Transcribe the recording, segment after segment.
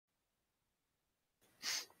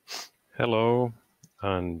Hello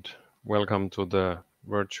and welcome to the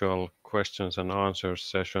virtual questions and answers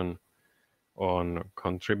session on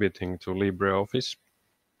contributing to LibreOffice.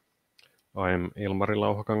 I'm Ilmari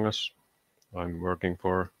Lauhakangas. I'm working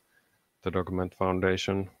for the Document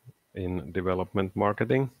Foundation in development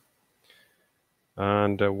marketing.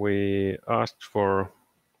 And we asked for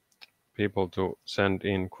people to send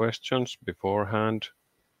in questions beforehand.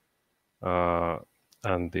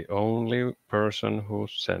 And the only person who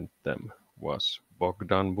sent them was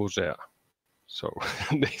Bogdan Buzea. So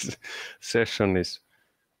this session is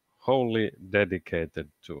wholly dedicated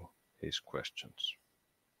to his questions.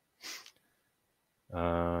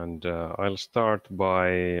 And I'll start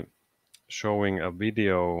by showing a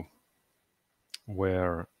video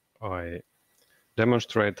where I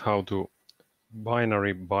demonstrate how to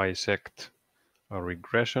binary bisect a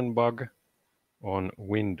regression bug on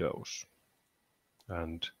Windows.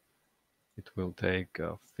 And it will take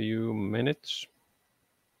a few minutes.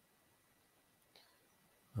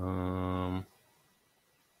 Wait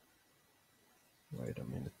a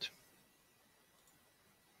minute.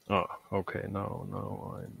 Okay, now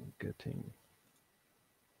I'm getting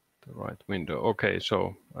the right window. Okay,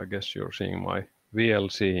 so I guess you're seeing my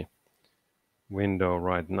VLC window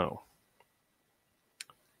right now.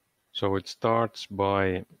 So it starts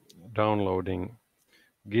by downloading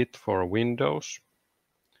Git for Windows.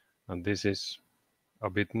 And this is a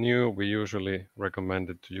bit new. We usually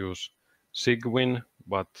recommended to use Sigwin,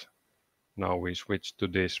 but now we switched to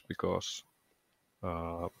this because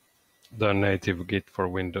the native Git for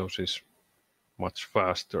Windows is much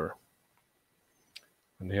faster.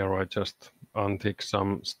 And here I just untick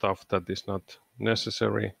some stuff that is not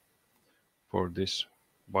necessary for this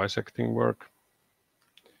bisecting work.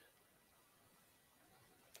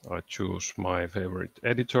 I choose my favorite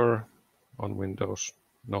editor on Windows,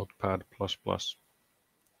 Notepad++.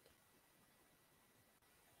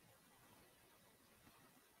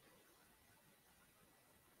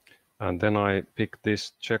 And then I pick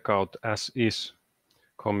this checkout as is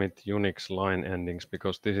commit Unix line endings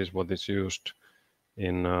because this is what is used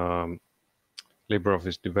in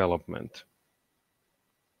LibreOffice development.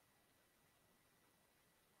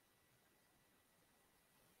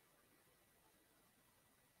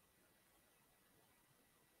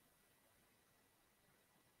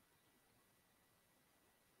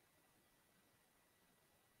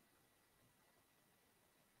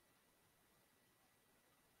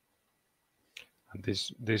 And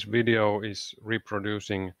this video is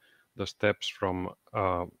reproducing the steps from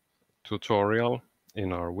a tutorial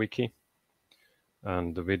in our wiki,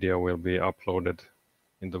 and the video will be uploaded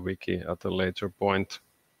in the wiki at a later point.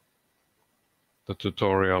 The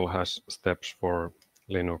tutorial has steps for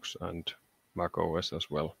Linux and Mac OS as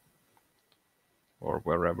well, or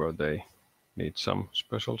wherever they need some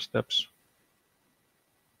special steps.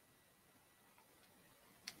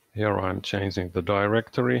 Here I'm changing the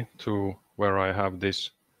directory to where I have this,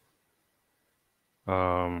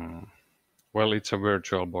 well, it's a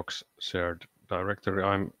VirtualBox shared directory.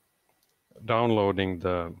 I'm downloading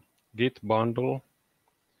the Git bundle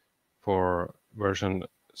for version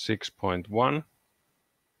 6.1,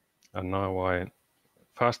 and now I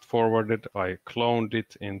fast forwarded, I cloned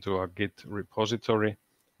it into a Git repository.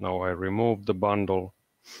 Now I remove the bundle.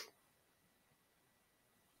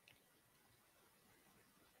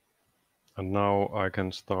 And now I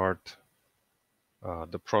can start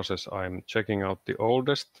the process. I'm checking out the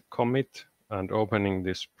oldest commit and opening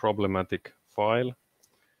this problematic file,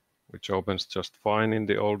 which opens just fine in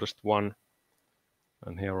the oldest one.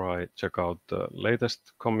 And here I check out the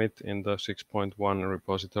latest commit in the 6.1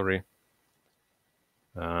 repository.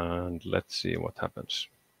 And let's see what happens.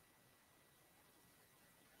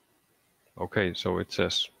 Okay, so it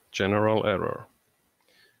says general error.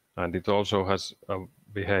 And it also has a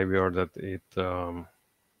behavior that it,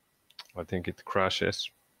 I think it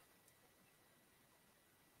crashes.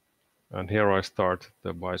 And here I start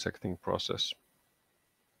the bisecting process.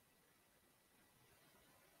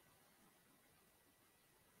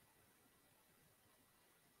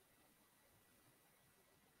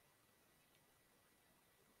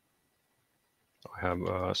 I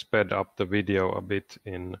have sped up the video a bit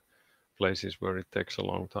in places where it takes a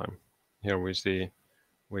long time. Here we see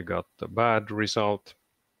we got the bad result.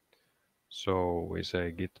 So we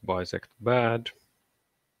say git bisect bad.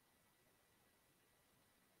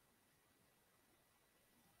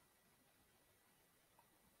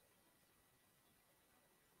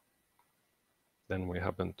 Then we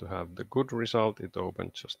happen to have the good result. It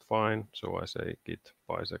opened just fine. So I say git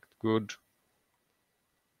bisect good.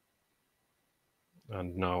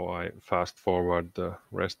 And now I fast forward the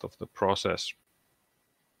rest of the process.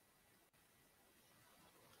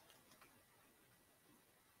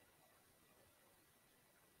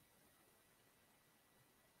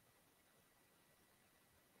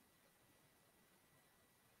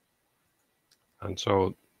 And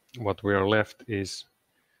so what we are left is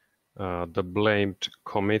the blamed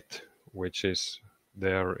commit, which is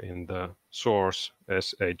there in the source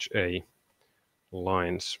SHA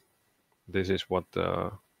lines. This is what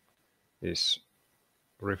is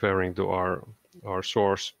referring to our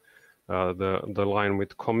source. The line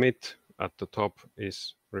with commit at the top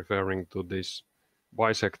is referring to this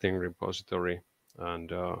bisecting repository,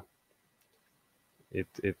 and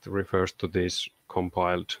it refers to these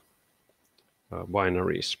compiled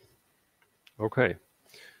binaries. Okay,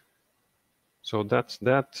 so that's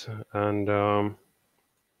that, and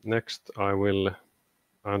next I will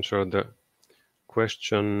answer the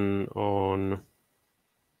question on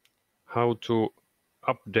how to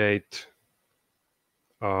update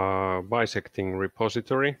a bisecting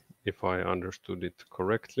repository, if I understood it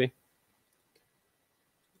correctly.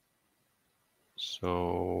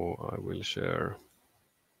 So I will share,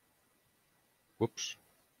 whoops,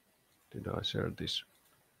 did I share this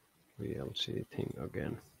VLC thing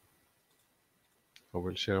again? I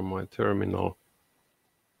will share my terminal.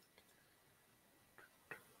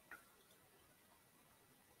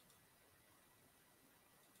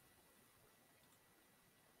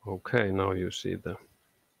 Okay, now you see the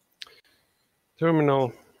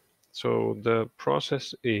terminal. So the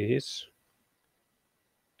process is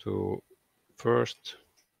to first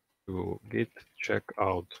do git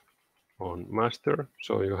checkout on master.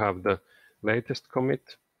 So you have the latest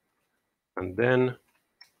commit, and then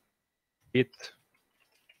git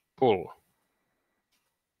pull.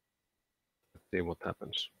 Let's see what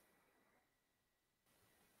happens.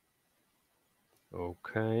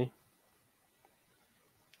 Okay.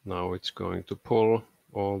 Now it's going to pull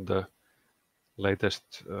all the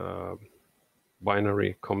latest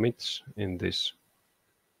binary commits in this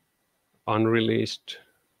unreleased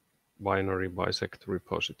binary bisect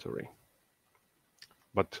repository.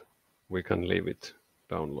 But we can leave it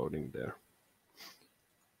downloading there.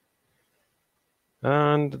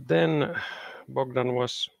 And then Bogdan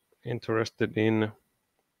was interested in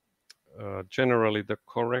generally the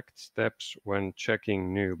correct steps when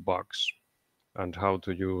checking new bugs and how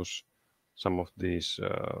to use some of these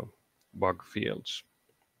bug fields.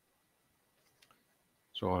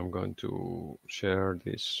 So I'm going to share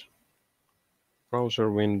this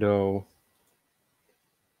browser window.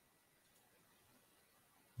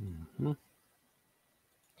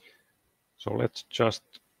 So let's just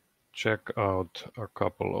check out a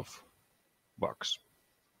couple of bugs.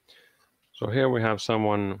 So here we have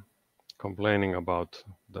someone complaining about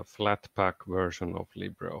the Flatpak version of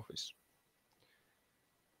LibreOffice.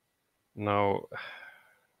 Now,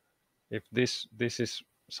 if this is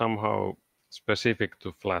somehow specific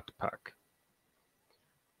to Flatpak,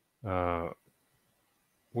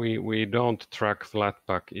 we don't track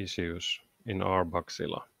Flatpak issues in our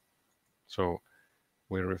Bugzilla. So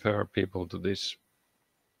we refer people to this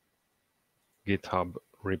GitHub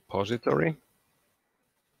repository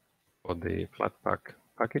for the Flatpak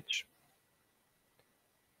package.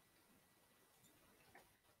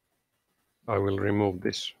 I will remove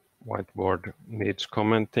this whiteboard needs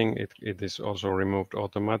commenting. It is also removed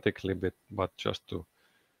automatically, but just to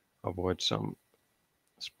avoid some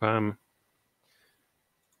spam.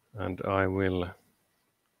 And I will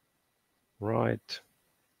write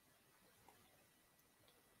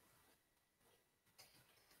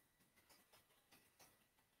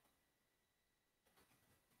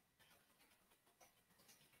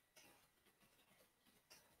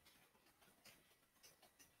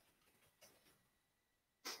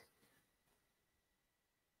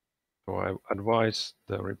so I advise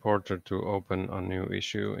the reporter to open a new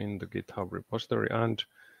issue in the GitHub repository, and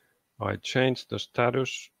I changed the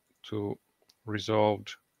status to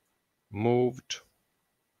resolved moved,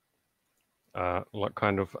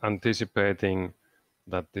 kind of anticipating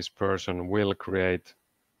that this person will create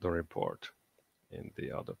the report in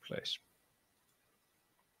the other place.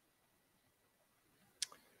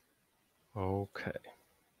 Okay.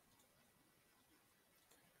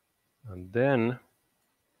 And then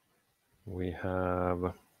we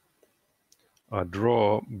have a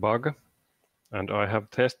draw bug, and I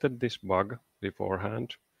have tested this bug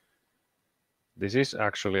beforehand. This is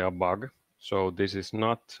actually a bug, so this is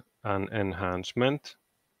not an enhancement.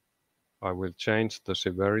 I will change the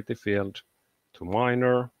severity field to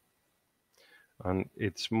minor, and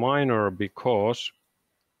it's minor because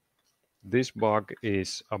this bug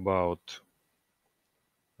is about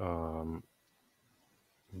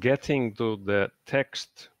getting to the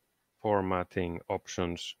text formatting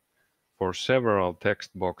options for several text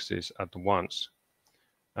boxes at once.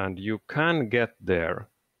 And you can get there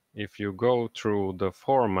if you go through the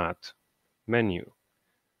format menu,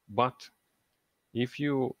 but If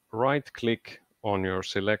you right-click on your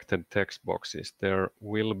selected text boxes, there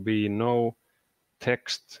will be no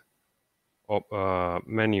text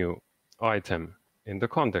menu item in the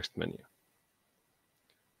context menu.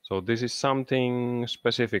 So this is something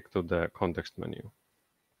specific to the context menu.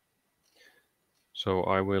 So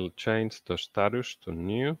I will change the status to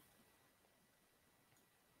new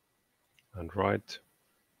and write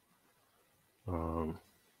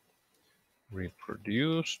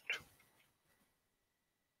reproduced.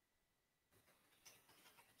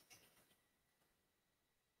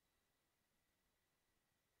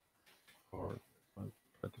 Or I'll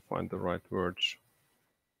try to find the right words.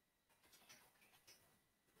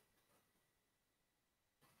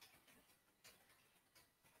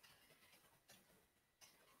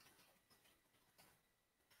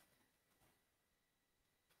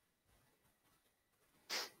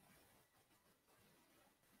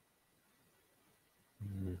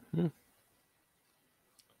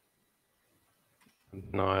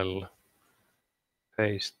 And I'll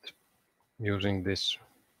paste using this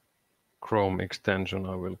Chrome extension.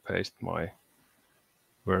 I will paste my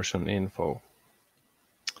version info.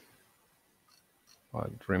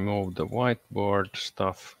 I'll remove the whiteboard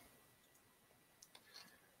stuff.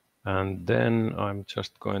 And then I'm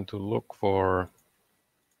just going to look for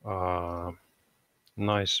a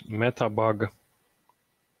nice meta bug.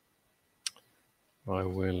 I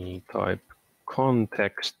will type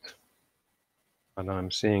context. And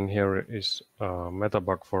I'm seeing here is a meta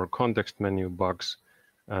bug for context menu bugs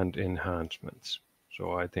and enhancements.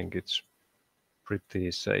 So I think it's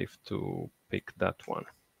pretty safe to pick that one.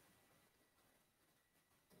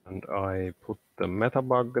 And I put the meta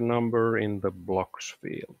bug number in the blocks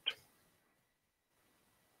field.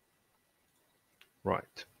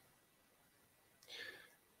 Right.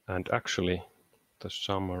 And actually, the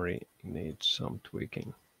summary needs some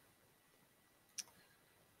tweaking.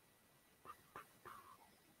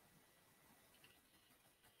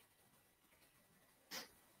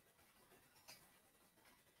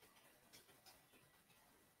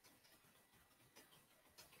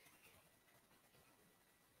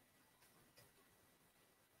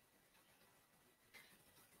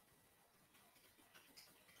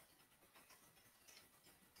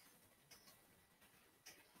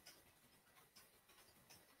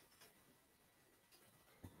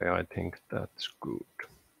 I think that's good.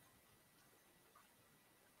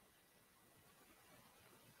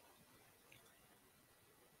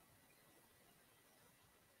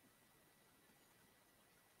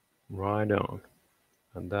 Right on.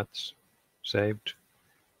 And that's saved.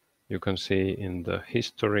 You can see in the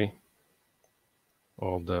history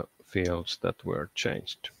all the fields that were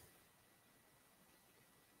changed.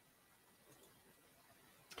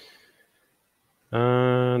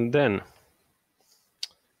 And then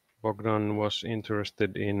Bogdan was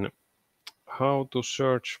interested in how to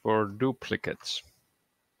search for duplicates.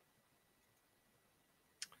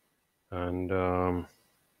 And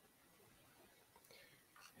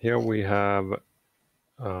here we have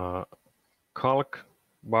a calc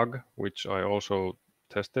bug, which I also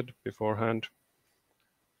tested beforehand.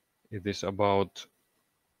 It is about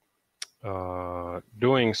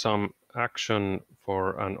doing some action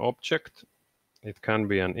for an object. It can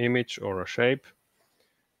be an image or a shape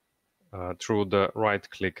through the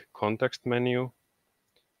right-click context menu,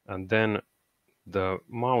 and then the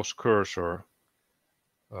mouse cursor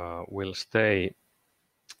will stay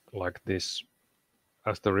like this.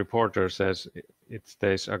 As the reporter says, it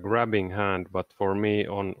stays a grabbing hand, but for me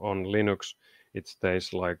on Linux, it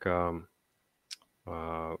stays like a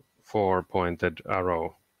four-pointed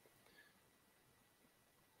arrow.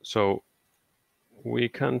 So we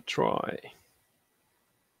can try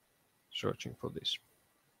searching for this.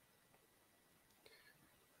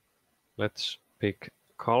 Let's pick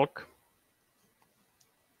calc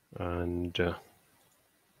and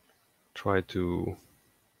try to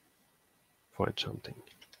find something.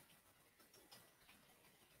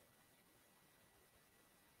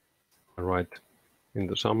 I write in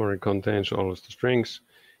the summary contains all of the strings,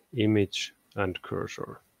 image and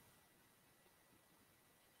cursor.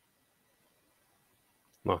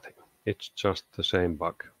 Nothing. It's just the same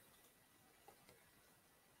bug.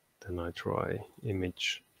 Then I try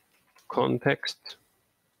image context.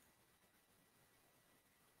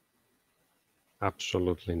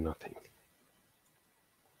 Absolutely nothing.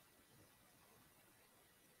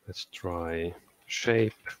 Let's try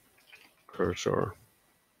shape, cursor.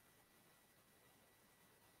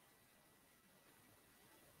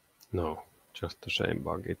 No, just the same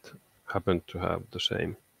bug. It happened to have the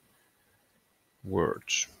same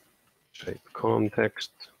words. Shape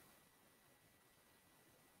context.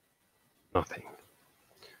 nothing.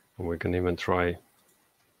 And we can even try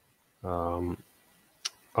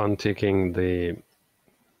unticking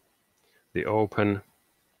the open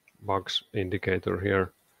bugs indicator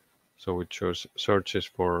here, so it shows searches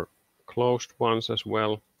for closed ones as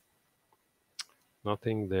well.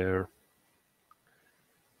 Nothing there.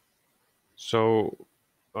 So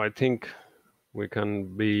I think we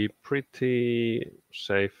can be pretty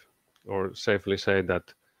safe, or safely say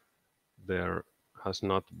that there has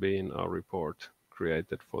not been a report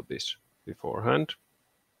created for this beforehand.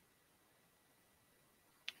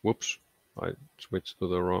 Whoops, I switched to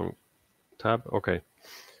the wrong tab. Okay.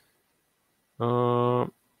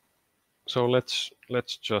 So let's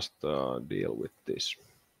just deal with this.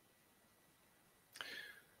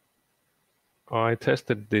 I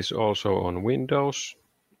tested this also on Windows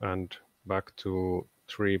and back to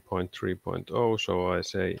 3.3.0. So I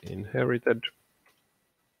say inherited.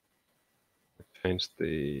 Change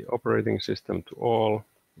the operating system to all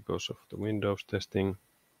because of the Windows testing.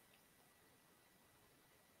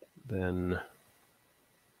 Then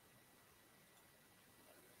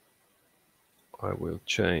I will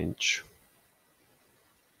change.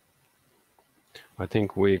 I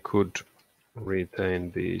think we could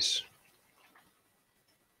retain these.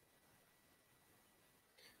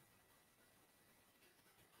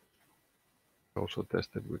 Also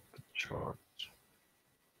tested with the charts.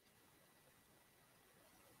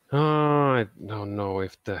 I don't know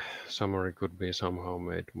if the summary could be somehow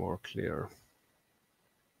made more clear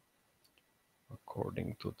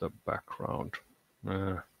according to the background.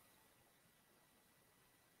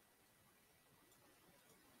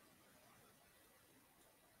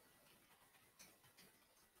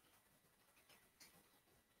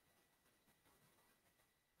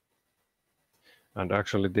 And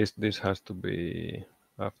actually this has to be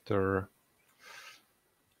after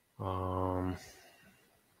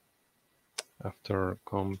after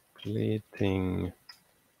completing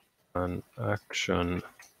an action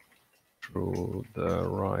through the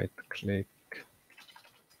right-click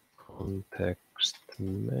context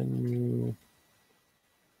menu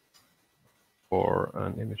for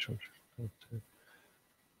an image.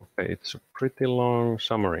 Okay, it's a pretty long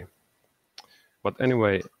summary. But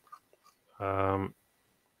anyway, the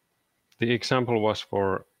example was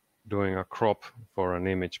for doing a crop for an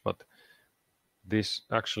image, but this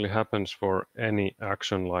actually happens for any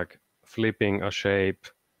action like flipping a shape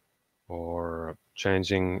or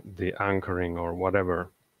changing the anchoring or whatever.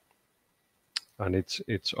 And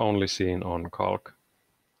it's only seen on Calc.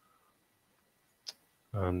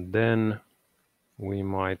 And then we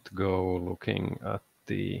might go looking at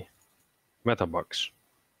the metabugs.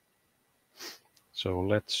 So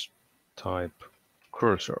let's type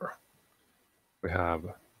cursor. We have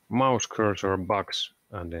mouse cursor bugs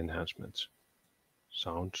and enhancements.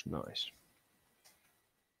 Sounds nice.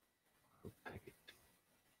 Take it.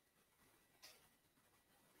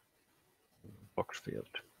 Box field.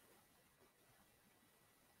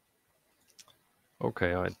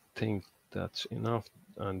 Okay, I think that's enough.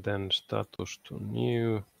 And then status to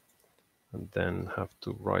new. And then have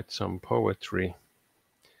to write some poetry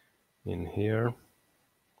in here.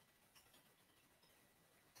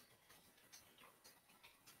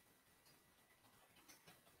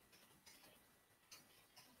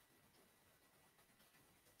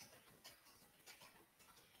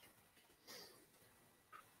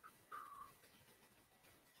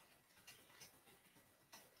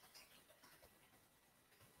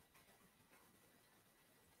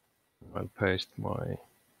 I'll paste my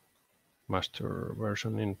master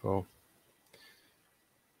version info.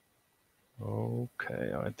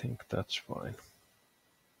 Okay, I think that's fine.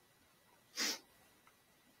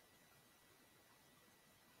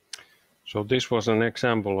 So this was an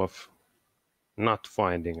example of not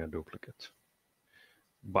finding a duplicate,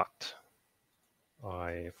 but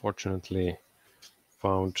I fortunately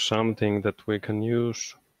found something that we can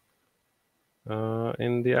use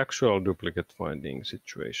in the actual duplicate finding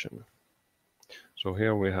situation. So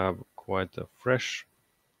here we have quite a fresh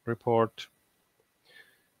report.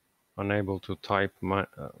 Unable to type my...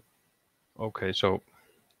 okay, so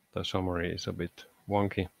the summary is a bit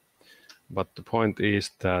wonky, but the point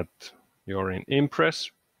is that you're in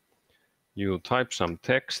Impress, you type some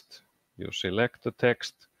text, you select the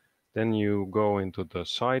text, then you go into the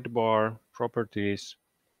sidebar properties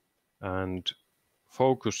and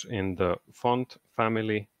focus in the font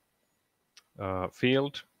family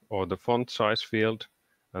field or the font size field,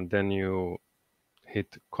 and then you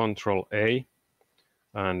hit Ctrl A,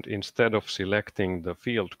 and instead of selecting the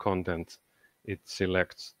field content, it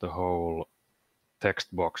selects the whole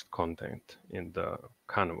text box content in the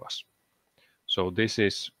canvas. So this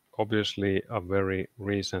is obviously a very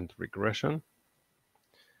recent regression,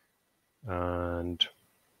 and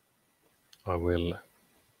I will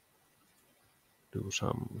do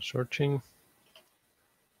some searching.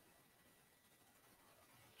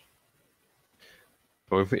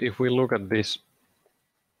 So if we look at this,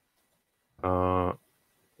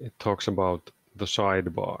 it talks about the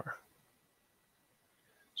sidebar.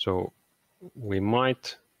 So we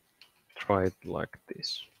might try it like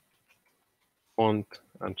this: font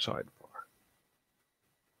and sidebar.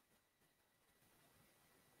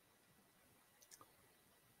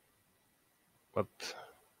 But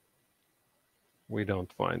we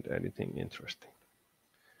don't find anything interesting.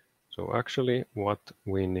 So actually what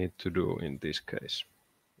we need to do in this case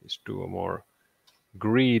is do a more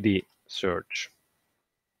greedy search.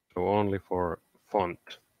 So only for font.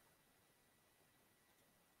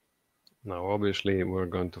 Now obviously we're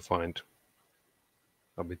going to find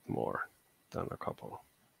a bit more than a couple.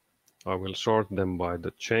 I will sort them by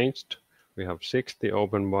the changed. We have 60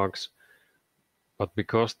 open bugs, but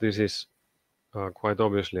because this is quite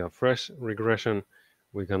obviously a fresh regression,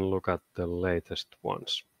 we can look at the latest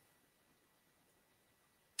ones.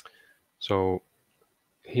 So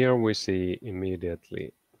here we see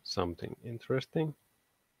immediately something interesting.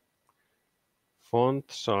 Font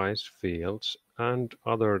size fields and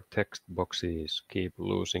other text boxes keep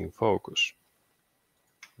losing focus.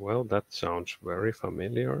 Well, that sounds very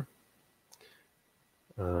familiar.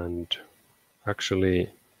 And actually,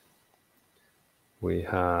 we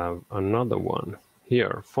have another one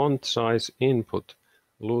here. Font size input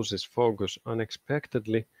loses focus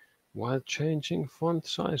unexpectedly while changing font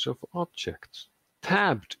size of objects.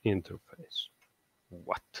 Tabbed interface.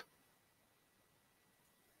 What?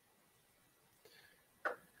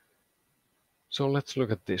 So let's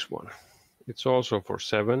look at this one. It's also for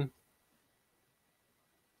 7.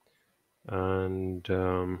 And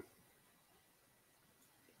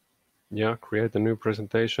yeah, create a new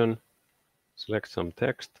presentation. Select some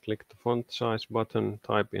text, click the font size button,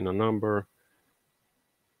 type in a number,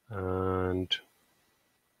 and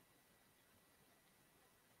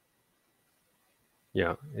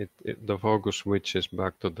yeah, the focus switches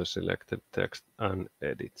back to the selected text and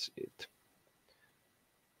edits it.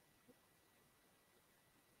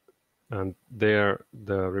 And there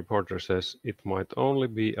the reporter says it might only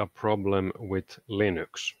be a problem with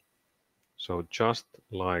Linux. So just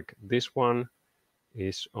like this one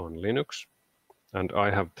is on Linux, and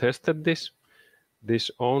I have tested this,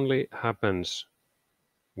 this only happens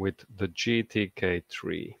with the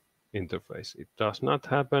GTK3 interface. It does not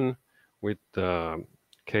happen with the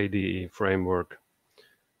KDE framework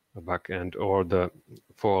backend or the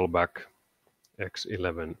fallback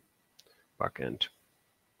X11 backend.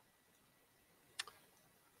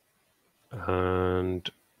 And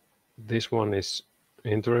this one is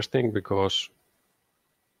interesting because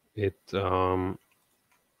it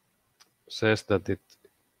says that it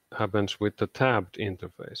happens with the tabbed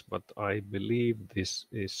interface, but I believe this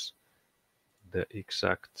is the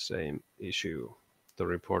exact same issue. The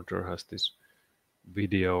reporter has this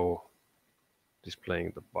video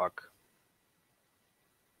displaying the bug.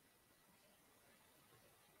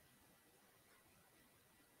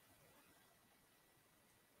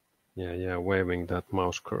 Yeah, waving that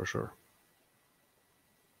mouse cursor.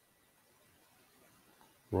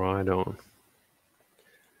 Right on.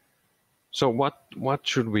 So what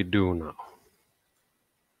should we do now?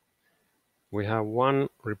 We have one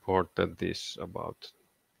report that is about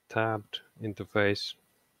tabbed interface.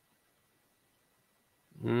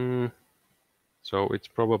 So it's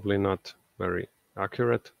probably not very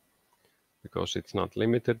accurate because it's not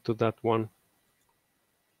limited to that one.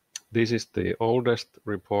 This is the oldest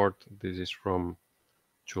report. This is from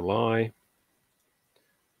July.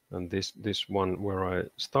 And this one where I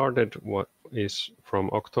started is from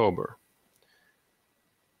October.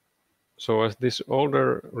 So as this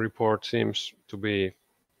older report seems to be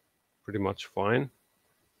pretty much fine,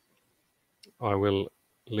 I will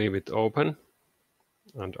leave it open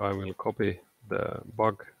and I will copy the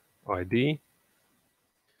bug ID.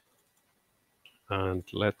 And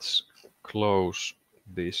let's close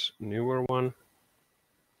this newer one.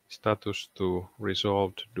 Status to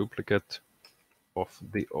resolved duplicate of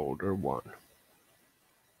the older one.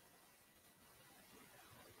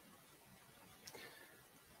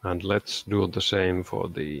 And let's do the same for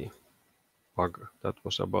the bug that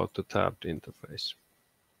was about the tabbed interface.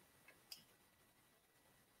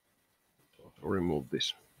 So remove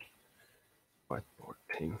this whiteboard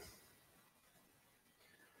thing.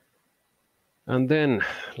 And then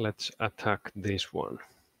let's attack this one.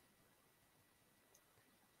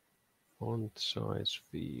 Font size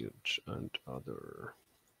fields and other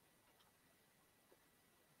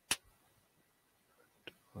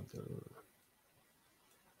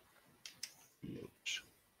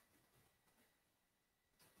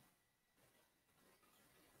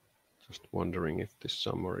Just wondering if this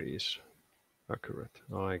summary is accurate.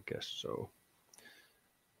 I guess so.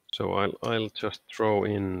 So I'll just throw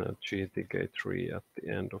in GTK3 at the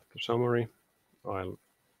end of the summary. I'll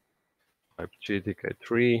type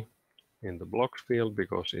GTK3 in the blocks field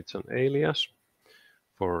because it's an alias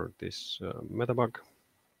for this metabug.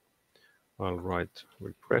 I'll write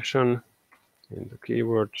regression in the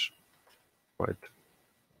keywords, write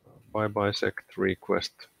bisect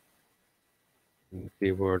request in the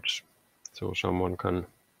keywords so someone can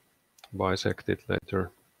bisect it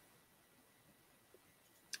later.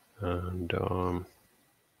 And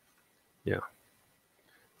yeah.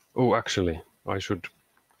 Oh, actually, I should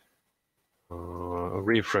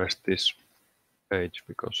refresh this page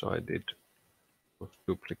because I did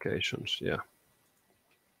duplications. Yeah.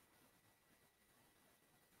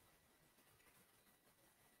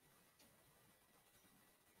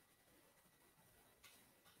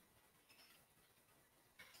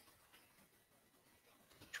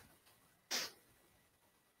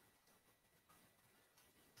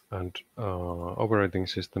 And operating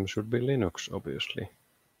system should be Linux, obviously.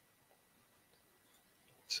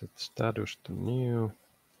 Set status to new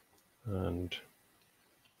and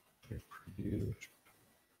reproduce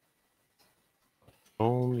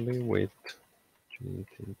only with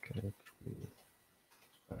GTK3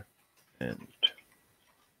 backend.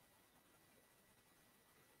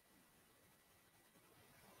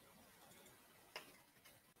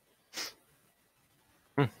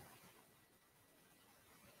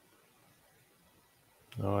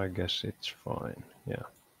 I guess it's fine. Yeah,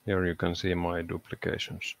 here you can see my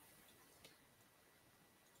duplications.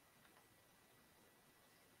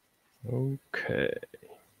 Okay.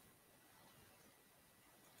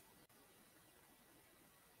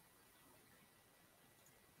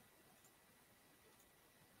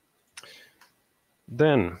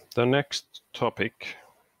 Then the next topic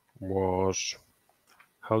was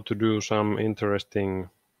how to do some interesting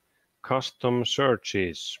custom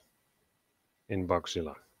searches in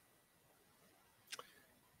Bugzilla.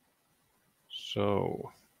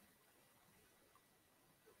 So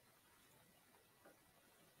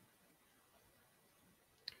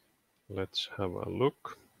let's have a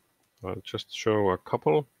look. I'll just show a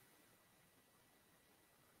couple.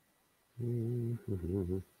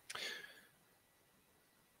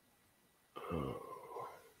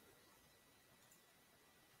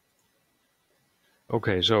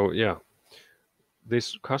 Okay, so yeah,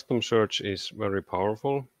 this custom search is very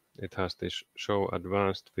powerful. It has this show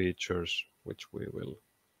advanced features, which we will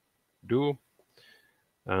do.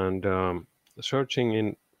 And searching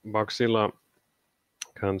in Bugzilla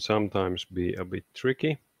can sometimes be a bit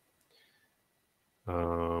tricky.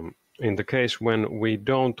 In the case when we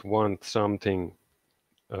don't want something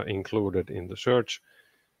included in the search,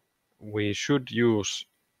 we should use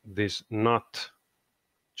this not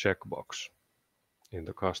checkbox in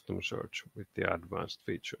the custom search with the advanced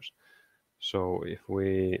features. So if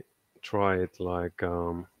we try it like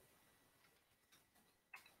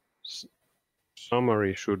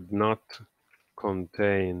summary should not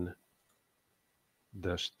contain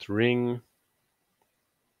the string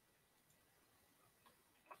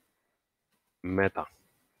meta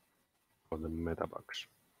for the metabugs.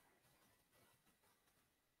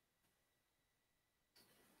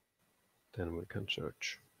 Then we can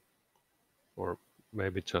search, or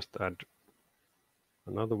maybe just add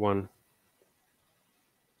another one.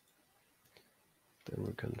 Then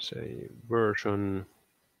we can say version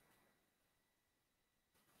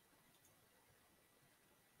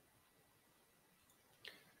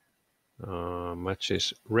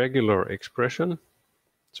matches regular expression.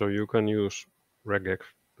 So you can use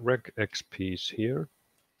regexps here.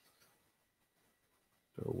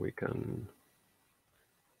 So we can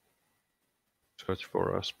search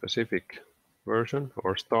for a specific version,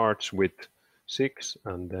 or starts with 6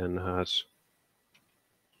 and then has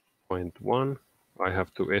 0.1. I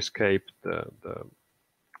have to escape the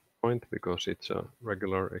point because it's a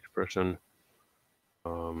regular expression.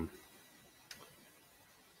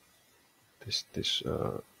 This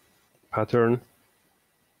pattern,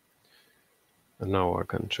 and now I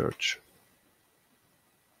can search.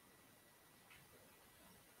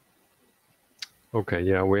 Okay,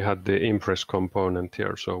 yeah, we had the Impress component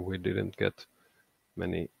here, so we didn't get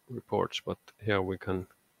many reports, but here we can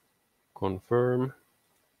confirm.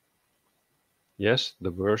 Yes, the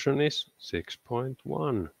version is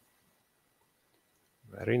 6.1.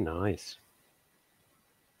 Very nice.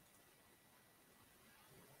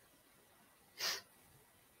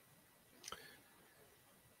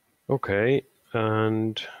 Okay,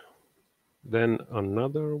 and then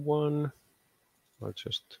another one. I'll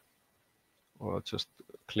just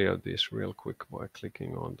clear this real quick by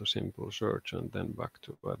clicking on the simple search and then back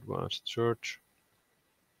to advanced search.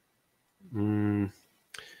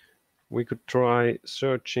 We could try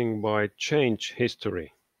searching by change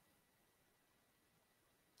history.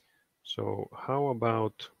 So how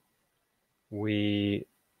about we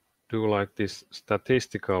do like this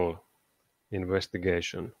statistical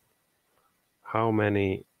investigation? How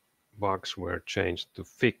many bugs were changed to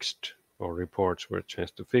fixed, or reports were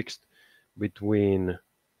changed to fixed between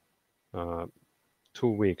 2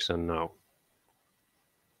 weeks and now?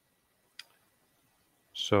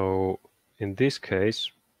 So in this case,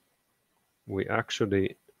 we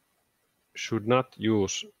actually should not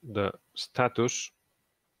use the status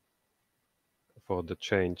for the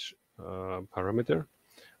change parameter,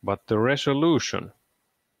 but the resolution.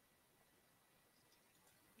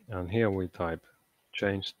 And here we type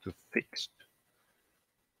change to fixed.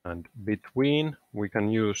 And between, we can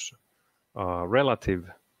use a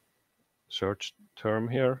relative search term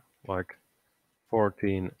here, like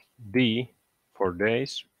 14D for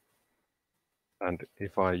days. And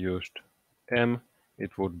if I used M,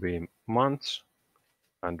 it would be months,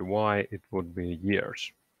 and Y, it would be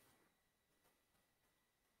years.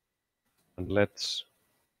 And let's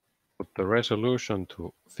put the resolution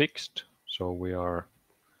to fixed. So we are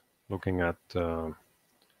looking at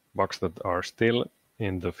bugs that are still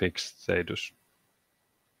in the fixed status.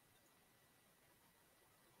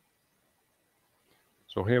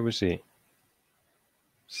 So here we see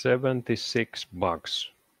 76 bugs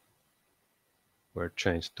were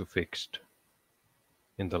changed to fixed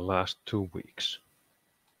in the last 2 weeks.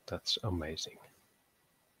 That's amazing.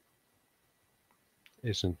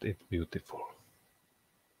 Isn't it beautiful?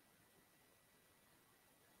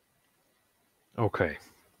 Okay.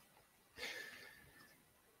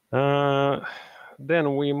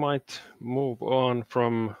 Then we might move on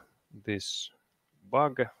from this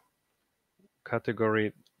bug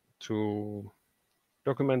category to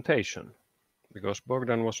documentation, because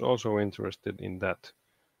Bogdan was also interested in that,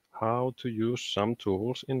 how to use some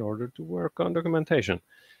tools in order to work on documentation.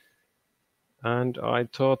 And I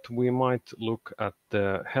thought we might look at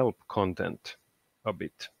the help content a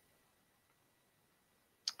bit.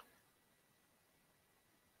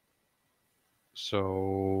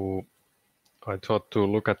 So I thought to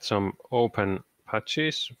look at some open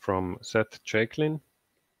patches from Seth Jacklin.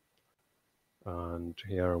 And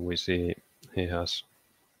here we see he has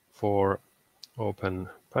 4 open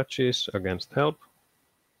patches against help.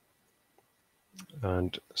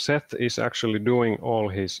 And Seth is actually doing all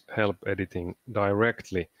his help editing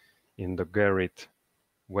directly in the Gerrit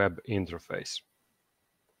web interface.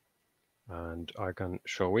 And I can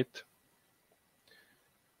show it.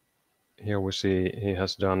 Here we see he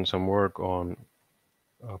has done some work on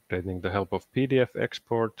updating the help of PDF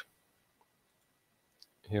export.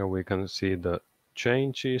 Here we can see the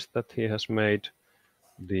changes that he has made.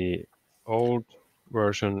 The old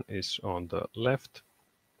version is on the left,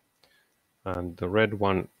 and the red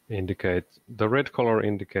color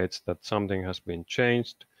indicates that something has been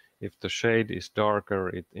changed. If the shade is darker,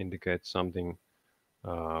 it indicates something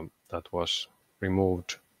that was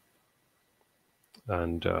removed.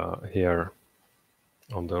 And here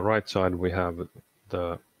on the right side we have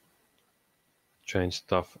the changed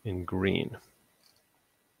stuff in green.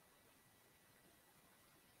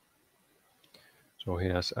 So he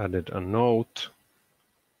has added a note,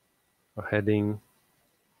 a heading,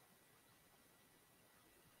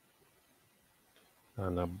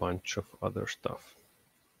 and a bunch of other stuff.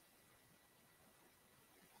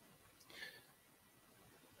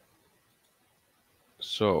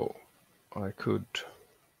 So I could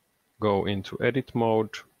go into edit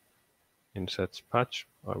mode in Seth's patch.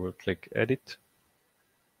 I will click edit.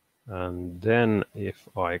 And then if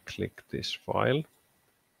I click this file,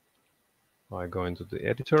 I go into the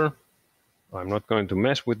editor. I'm not going to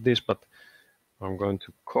mess with this, but I'm going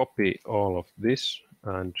to copy all of this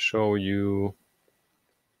and show you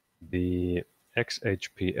the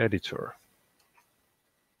XHP editor.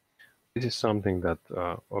 This is something that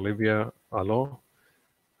Olivier Allot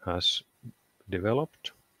has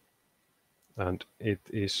developed, and it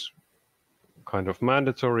is kind of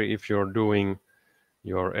mandatory if you're doing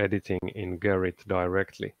your editing in Gerrit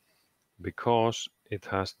directly, because it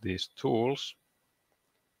has these tools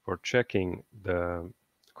for checking the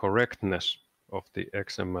correctness of the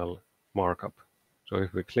XML markup. So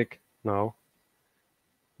if we click now,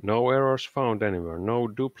 no errors found anywhere, no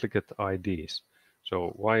duplicate IDs.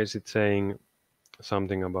 So why is it saying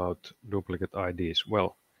something about duplicate IDs?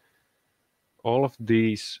 Well, all of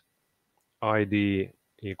these ID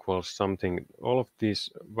equals something. All of these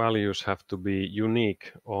values have to be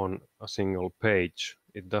unique on a single page.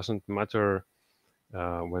 It doesn't matter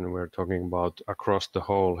when we're talking about across the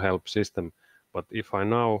whole help system. But if I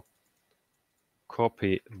now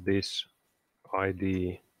copy this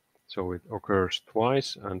ID so it occurs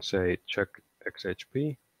twice and say check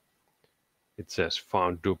XHP, it says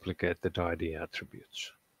found duplicated ID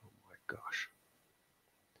attributes. Oh my gosh.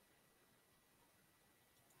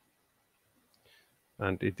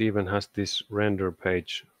 And it even has this render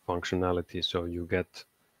page functionality, so you get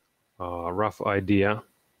a rough idea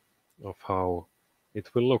of how it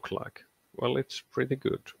will look like. Well, it's pretty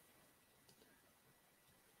good.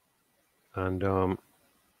 And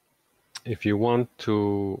if you want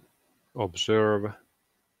to observe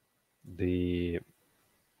the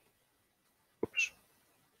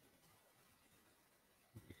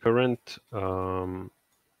current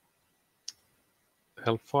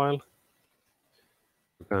help file,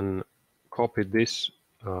 you can copy this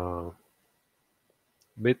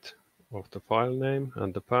bit of the file name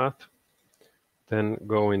and the path, then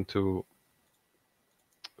go into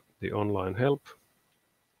the online help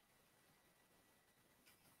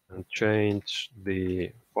and change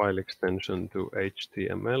the file extension to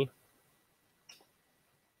HTML.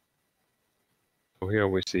 So here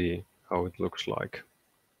we see how it looks like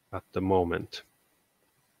at the moment.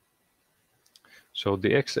 So the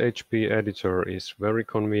XHP editor is very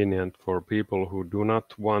convenient for people who do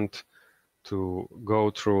not want to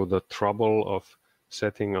go through the trouble of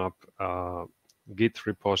setting up a Git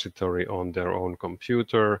repository on their own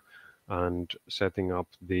computer and setting up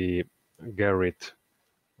the Gerrit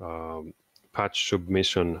patch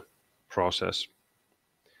submission process,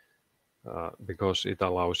 because it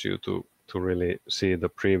allows you to really see the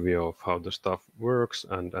preview of how the stuff works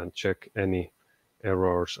and check any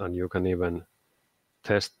errors, and you can even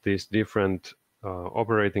test these different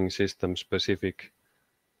operating system specific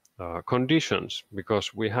conditions,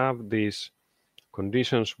 because we have these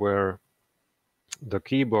conditions where the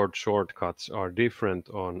keyboard shortcuts are different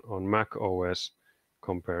on Mac OS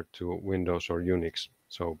compared to Windows or Unix.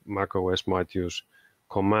 So Mac OS might use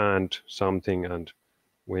command something and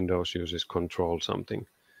Windows uses control something.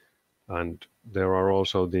 And there are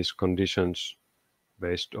also these conditions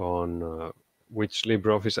based on which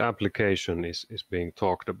LibreOffice application is being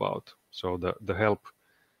talked about. So the help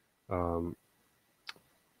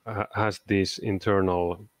has these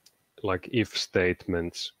internal like if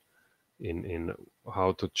statements in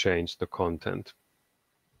how to change the content.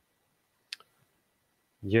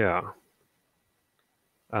 Yeah.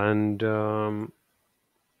 And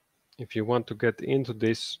if you want to get into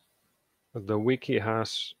this, the wiki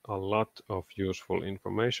has a lot of useful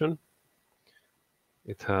information.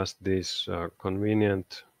 It has this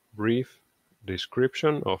convenient brief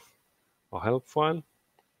description of a help file,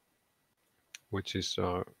 which is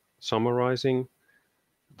summarizing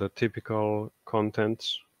the typical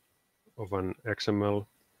contents of an XML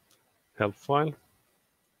help file.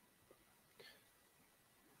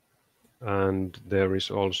 And there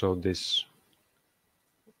is also this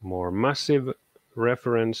more massive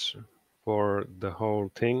reference for the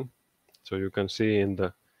whole thing. So you can see in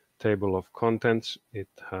the table of contents, it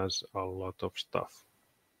has a lot of stuff.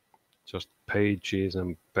 Just pages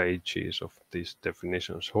and pages of these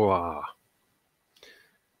definitions. Wow.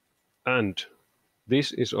 And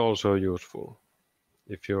this is also useful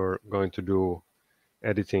if you're going to do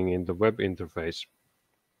editing in the web interface.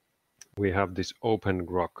 We have this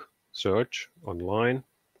OpenGrok search online,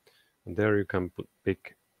 and there you can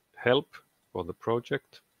pick help for the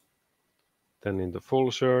project. Then in the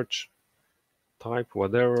full search, type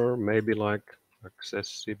whatever, maybe like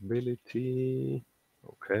accessibility.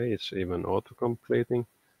 Okay, it's even auto-completing.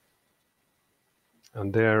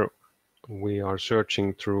 And there we are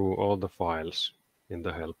searching through all the files in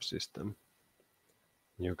the help system.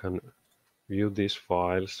 You can view these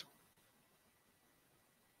files.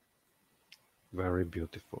 Very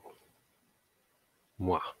beautiful.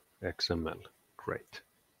 Mwah, XML, great.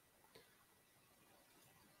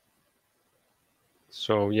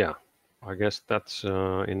 So yeah, I guess that's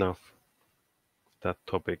enough of that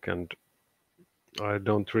topic, and I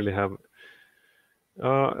don't really have.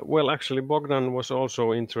 Well, actually, Bogdan was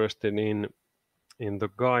also interested in the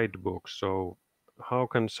guidebook. So, how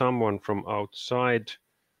can someone from outside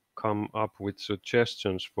come up with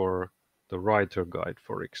suggestions for the writer guide,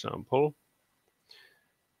 for example?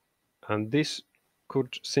 And this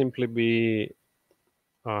could simply be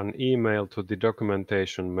an email to the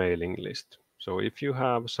documentation mailing list. So if you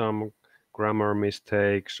have some grammar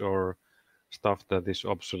mistakes or stuff that is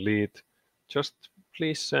obsolete, just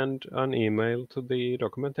please send an email to the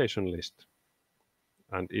documentation list.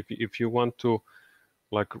 And if you want to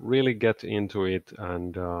like really get into it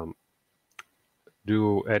and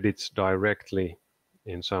do edits directly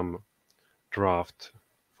in some draft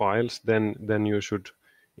files, then you should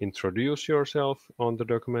introduce yourself on the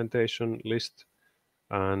documentation list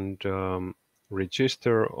and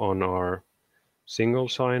register on our single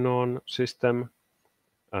sign-on system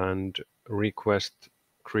and request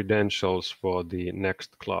credentials for the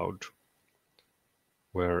Nextcloud,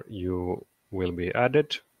 where you will be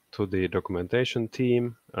added to the documentation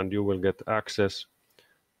team and you will get access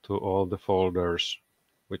to all the folders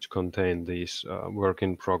which contain these work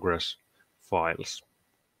in progress files.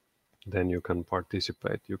 Then you can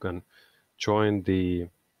participate. You can join the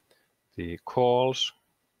calls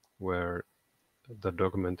where the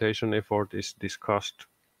documentation effort is discussed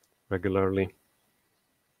regularly.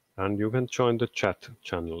 And you can join the chat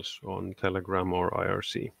channels on Telegram or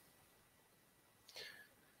IRC.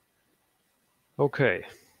 Okay,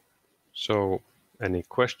 so any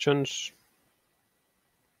questions?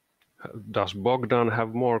 Does Bogdan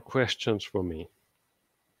have more questions for me?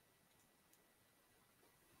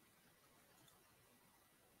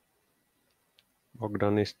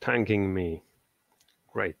 Bogdan is thanking me.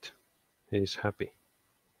 Great, he's happy.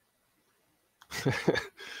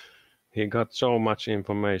 He got so much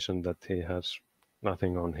information that he has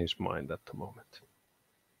nothing on his mind at the moment.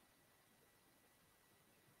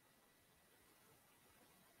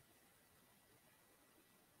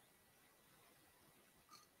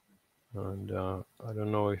 And I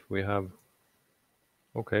don't know if we have...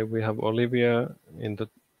 Okay, we have Olivia in the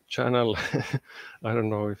channel. I don't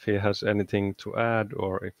know if he has anything to add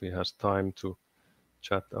or if he has time to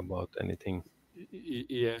chat about anything.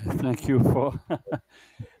 Yeah, thank you for...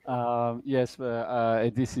 yes,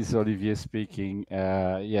 this is Olivier speaking.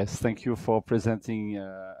 Yes, thank you for presenting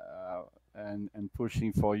and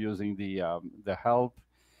pushing for using the help.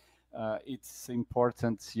 It's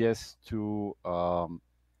important, yes, to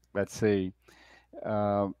let's say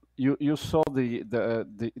you saw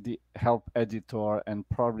the help editor and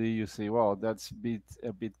probably you say, well, that's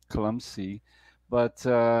a bit clumsy, but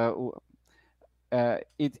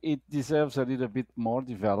it deserves a little bit more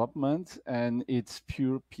development, and it's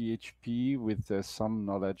pure PHP with some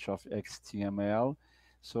knowledge of HTML.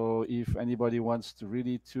 So if anybody wants to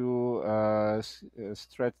really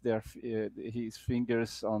stretch his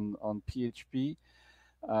fingers on PHP,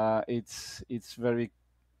 it's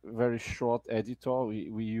very short editor.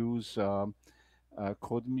 We use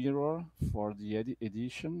Code Mirror for the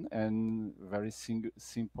edition and very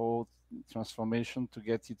simple transformation to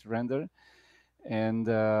get it rendered. And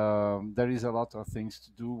there is a lot of things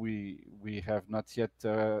to do. We have not yet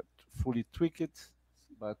fully tweaked it,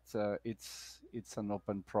 but it's an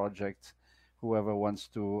open project. Whoever wants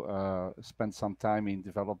to spend some time in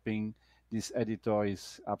developing this editor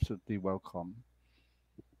is absolutely welcome.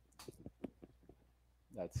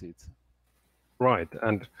 That's it. Right,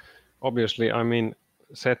 and obviously, I mean,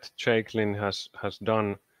 Seth Chaiklin has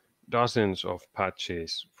done dozens of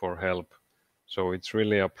patches for help, so it's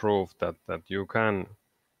really a proof that you can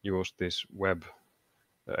use this web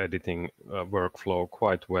editing workflow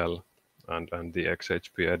quite well, and the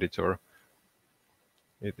XHP editor.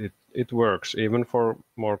 It works even for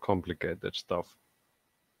more complicated stuff.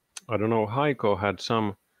 I don't know, Heiko had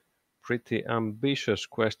some pretty ambitious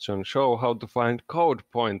question. Show how to find code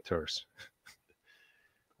pointers.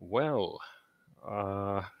 Well,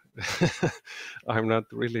 I'm not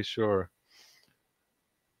really sure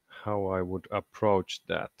how I would approach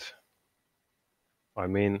that. I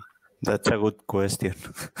mean, that's a good question.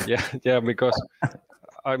 yeah, because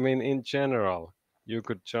I mean, in general, you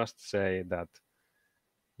could just say that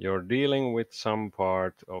you're dealing with some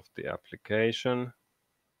part of the application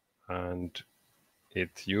and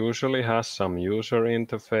it usually has some user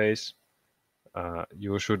interface.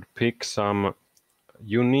 You should pick some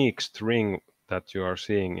unique string that you are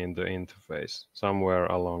seeing in the interface somewhere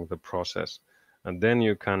along the process. And then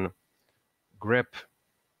you can grep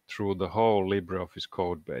through the whole LibreOffice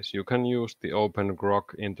code base. You can use the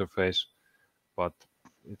OpenGrok interface, but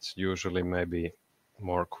it's usually maybe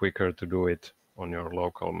more quicker to do it on your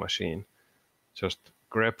local machine. Just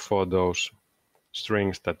grep for those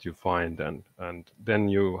strings that you find, and then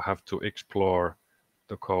you have to explore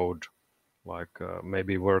the code, like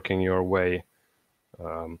maybe working your way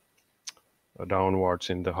downwards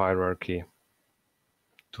in the hierarchy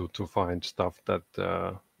to find stuff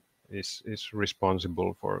that is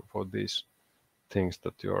responsible for these things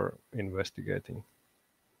that you're investigating.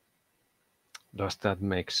 Does that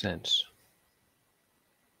make sense?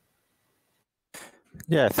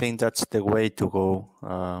 Yeah, I think that's the way to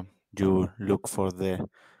go. You look for the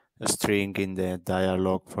a string in the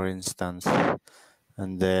dialog, for instance,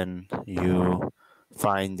 and then you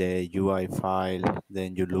find the UI file,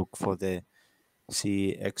 then you look for the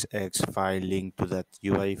CXX file linked to that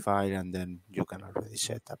UI file, and then you can already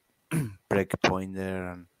set up breakpoint there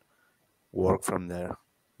and work from there.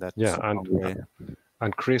 That's Yeah, one way.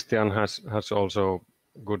 and Christian has also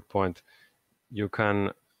good point. You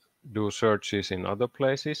can do searches in other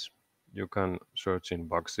places. You can search in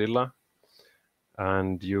Bugzilla,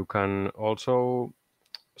 and you can also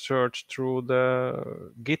search through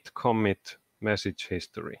the Git commit message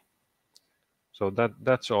history. So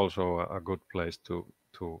that's also a good place to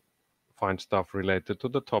find stuff related to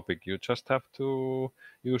the topic. You just have to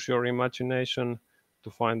use your imagination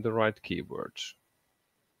to find the right keywords.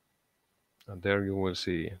 And there you will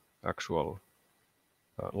see actual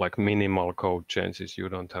like minimal code changes. You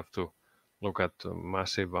don't have to look at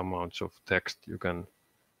massive amounts of text. You can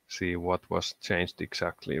see what was changed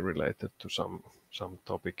exactly related to some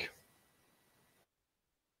topic.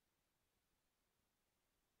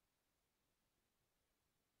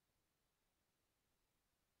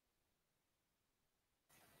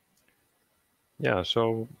 Yeah,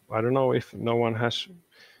 so I don't know if no one has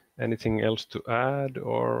anything else to add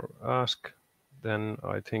or ask, then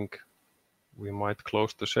I think we might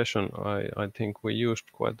close the session. I think we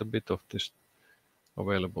used quite a bit of this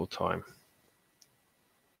available time.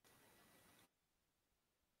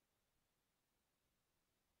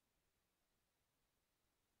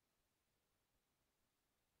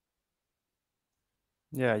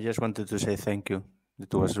 Yeah, I just wanted to say thank you.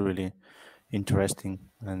 It was really interesting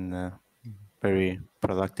and very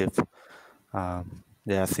productive.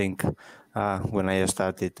 Yeah, I think when I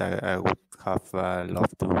started, I would have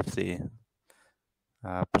loved to see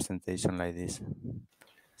a presentation like this.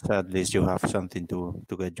 So at least you have something to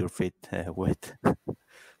get your feet wet.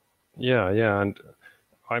 Yeah, and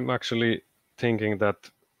I'm actually thinking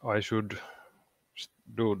that I should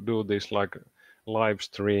do this like live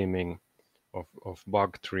streaming of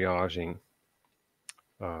bug triaging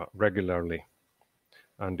regularly,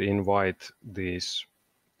 and invite these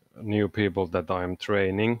new people that I'm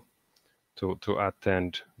training to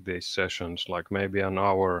attend these sessions, like maybe an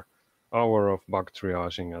hour of bug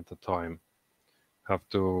triaging at a time. Have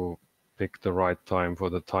to pick the right time for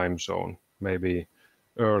the time zone, maybe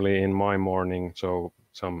early in my morning, so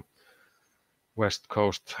some West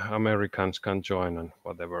Coast Americans can join and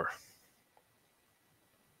whatever.